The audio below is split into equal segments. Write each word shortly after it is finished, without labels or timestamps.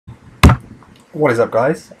What is up,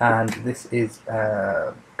 guys? And this is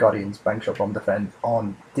Guardian's Bankshot Bomb Defend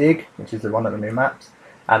on Dig, which is one of the new maps.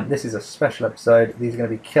 And this is a special episode. These are going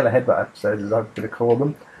to be killer headbutt episodes, as I'm going to call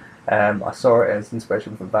them. I saw it as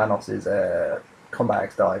inspiration from Vanos's Combat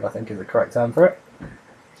X Dive, I think is the correct term for it.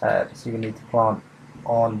 So you need to plant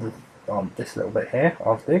on this little bit here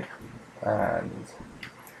of Dig, and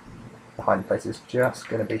the hiding place is just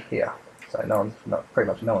going to be here. So pretty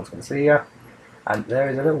much no one's going to see you. And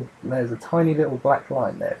there's a tiny little black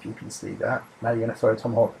line there, if you can see that. Now you're going to throw a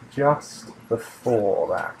tomahawk just before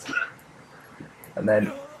that. And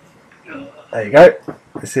then, there you go.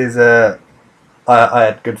 This is, I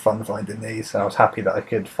had good fun finding these, and I was happy that I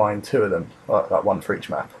could find two of them, like one for each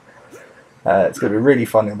map. It's going to be really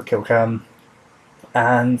funny on the kill cam.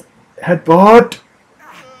 And, headbutt!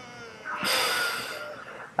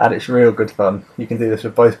 And it's real good fun. You can do this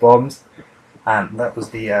with both bombs. And that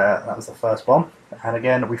was the first bomb. And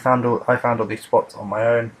again, I found all these spots on my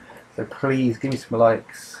own. So please give me some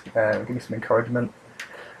likes, give me some encouragement,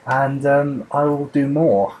 and I will do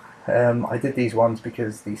more. I did these ones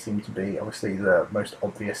because these seem to be obviously the most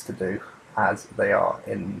obvious to do, as they are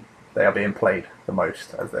being played the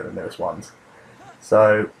most, as they're the newest ones.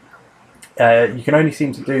 So you can only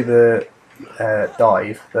seem to do the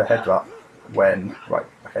dive, the headbutt, when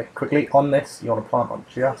okay, quickly on this, you want to plant on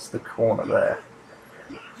just the corner there.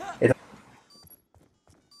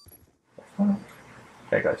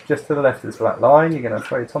 Okay guys, just to the left of this black line, you're going to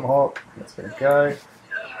throw your tomahawk, that's going to go,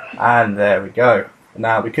 and there we go.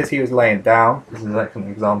 Now because he was laying down, this is an excellent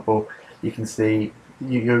example, you can see,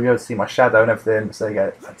 you'll be able to see my shadow and everything, so you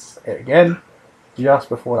go, that's it again, just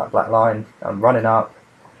before that black line, I'm running up,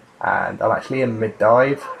 and I'm actually in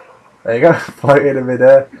mid-dive, there you go, floating in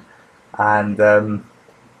mid-air, and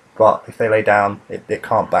but if they lay down, it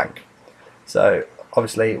can't bank. So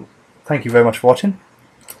obviously, thank you very much for watching.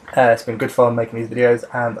 It's been good fun making these videos,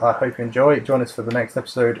 and I hope you enjoy. Join us for the next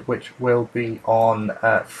episode, which will be on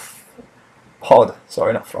Pod.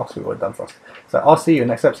 Sorry, not Frost. We've already done Frost. So I'll see you in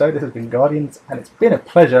the next episode. This has been Guardians, and it's been a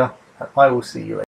pleasure. And I will see you later.